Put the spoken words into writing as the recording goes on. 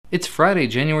It's Friday,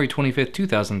 January 25th,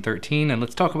 2013, and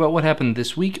let's talk about what happened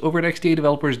this week over at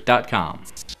XDAdevelopers.com.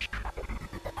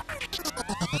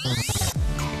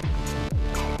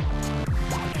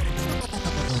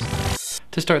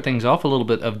 To start things off, a little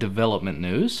bit of development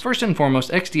news. First and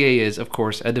foremost, XDA is, of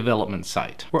course, a development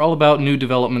site. We're all about new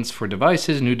developments for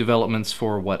devices, new developments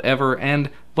for whatever, and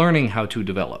learning how to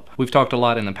develop. We've talked a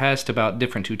lot in the past about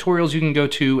different tutorials you can go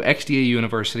to, XDA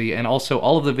University, and also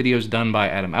all of the videos done by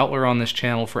Adam Outler on this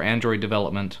channel for Android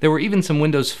development. There were even some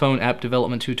Windows Phone app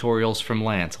development tutorials from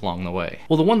Lance along the way.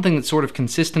 Well, the one thing that's sort of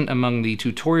consistent among the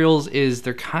tutorials is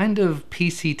they're kind of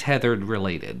PC tethered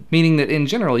related, meaning that in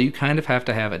general you kind of have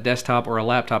to have a desktop or a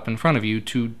laptop in front of you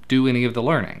to do any of the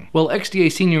learning. Well, XDA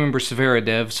senior member Severa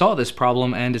Dev saw this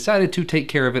problem and decided to take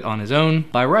care of it on his own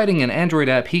by writing an Android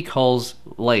app he calls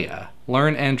Leia.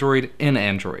 Learn Android in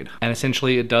Android. And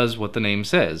essentially it does what the name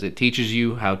says. It teaches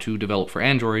you how to develop for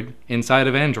Android inside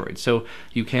of Android. So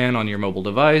you can, on your mobile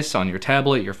device, on your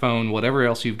tablet, your phone, whatever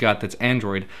else you've got that's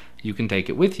Android, you can take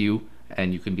it with you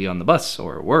and you can be on the bus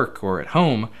or at work or at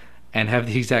home and have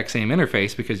the exact same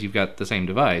interface because you've got the same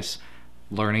device,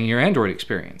 learning your Android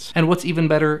experience. And what's even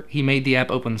better, he made the app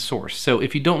open source. So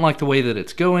if you don't like the way that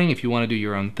it's going, if you want to do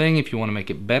your own thing, if you want to make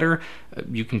it better,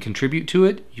 you can contribute to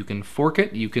it, you can fork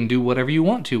it, you can do whatever you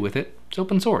want to with it. It's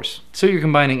open source. So you're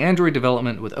combining Android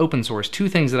development with open source, two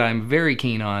things that I'm very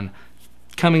keen on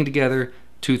coming together.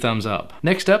 2 thumbs up.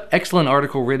 Next up, excellent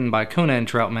article written by Conan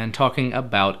Troutman talking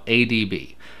about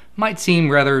ADB. Might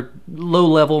seem rather low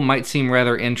level, might seem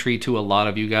rather entry to a lot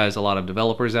of you guys, a lot of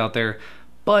developers out there.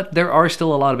 But there are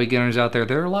still a lot of beginners out there.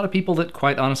 There are a lot of people that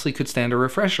quite honestly could stand a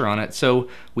refresher on it. So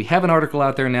we have an article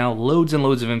out there now, loads and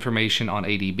loads of information on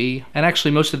ADB. And actually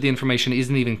most of the information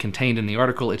isn't even contained in the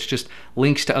article. It's just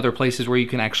links to other places where you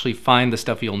can actually find the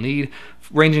stuff you'll need,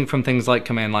 ranging from things like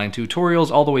command line tutorials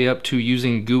all the way up to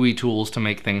using GUI tools to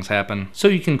make things happen. So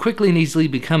you can quickly and easily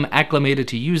become acclimated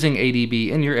to using ADB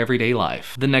in your everyday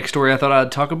life. The next story I thought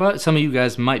I'd talk about, some of you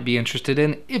guys might be interested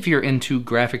in if you're into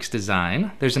graphics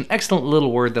design. There's an excellent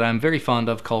little word that I'm very fond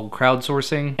of called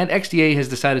crowdsourcing, and XDA has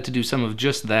decided to do some of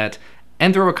just that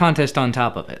and throw a contest on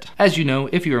top of it. As you know,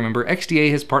 if you remember,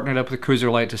 XDA has partnered up with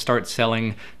Cruiserlight to start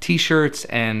selling t-shirts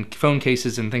and phone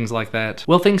cases and things like that.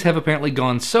 Well, things have apparently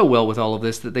gone so well with all of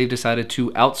this that they've decided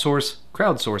to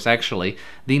crowdsource actually,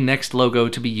 the next logo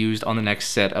to be used on the next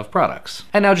set of products.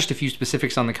 And now just a few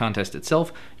specifics on the contest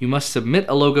itself. You must submit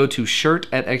a logo to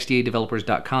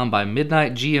shirt@xdadevelopers.com by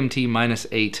midnight GMT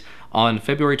 -8 on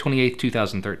February 28th,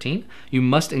 2013. You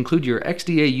must include your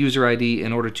XDA user ID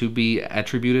in order to be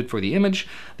attributed for the image.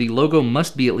 The logo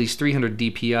must be at least 300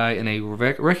 dpi in a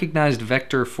recognized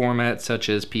vector format such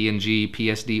as PNG,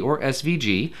 PSD, or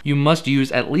SVG. You must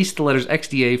use at least the letters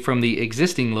XDA from the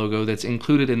existing logo that's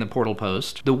included in the portal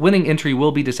post. The winning entry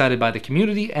will be decided by the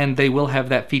community, and they will have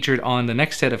that featured on the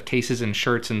next set of cases and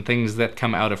shirts and things that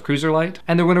come out of Cruiserlight,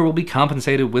 and the winner will be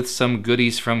compensated with some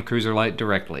goodies from Cruiserlight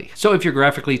directly. So if you're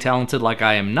graphically talented like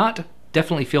I am not,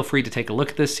 definitely feel free to take a look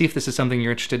at this, see if this is something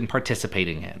you're interested in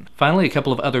participating in. Finally, a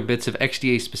couple of other bits of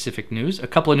XDA-specific news. A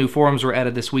couple of new forums were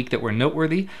added this week that were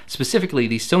noteworthy, specifically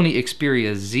the Sony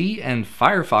Xperia Z and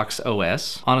Firefox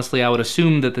OS. Honestly, I would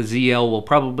assume that the ZL will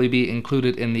probably be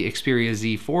included in the Xperia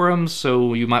Z forums,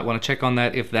 so you might want to check on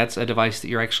that if that's a device that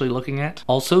you're actually looking at.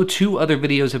 Also, 2 other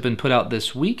videos have been put out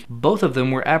this week. Both of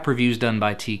them were app reviews done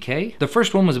by TK. The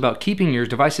first one was about keeping your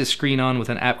device's screen on with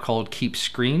an app called Keep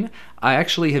Screen. I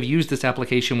actually have used this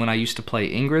application when I used to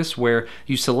play Ingress, where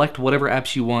you select whatever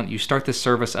apps you want, you start the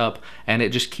service up, and it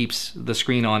just keeps the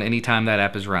screen on anytime that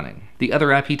app is running. The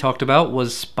other app he talked about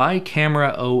was Spy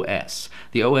Camera OS.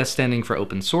 The OS standing for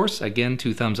open source. Again,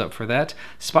 2 thumbs up for that.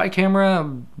 Spy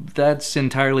Camera, that's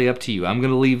entirely up to you. I'm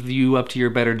going to leave you up to your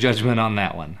better judgment on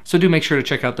that one. So do make sure to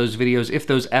check out those videos if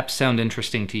those apps sound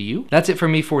interesting to you. That's it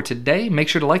from me for today. Make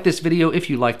sure to like this video if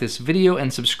you like this video,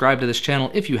 and subscribe to this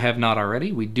channel if you have not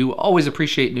already. We do always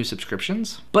appreciate new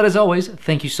subscriptions. But as always,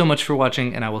 thank you so much for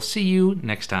watching, and I will see you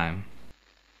next time.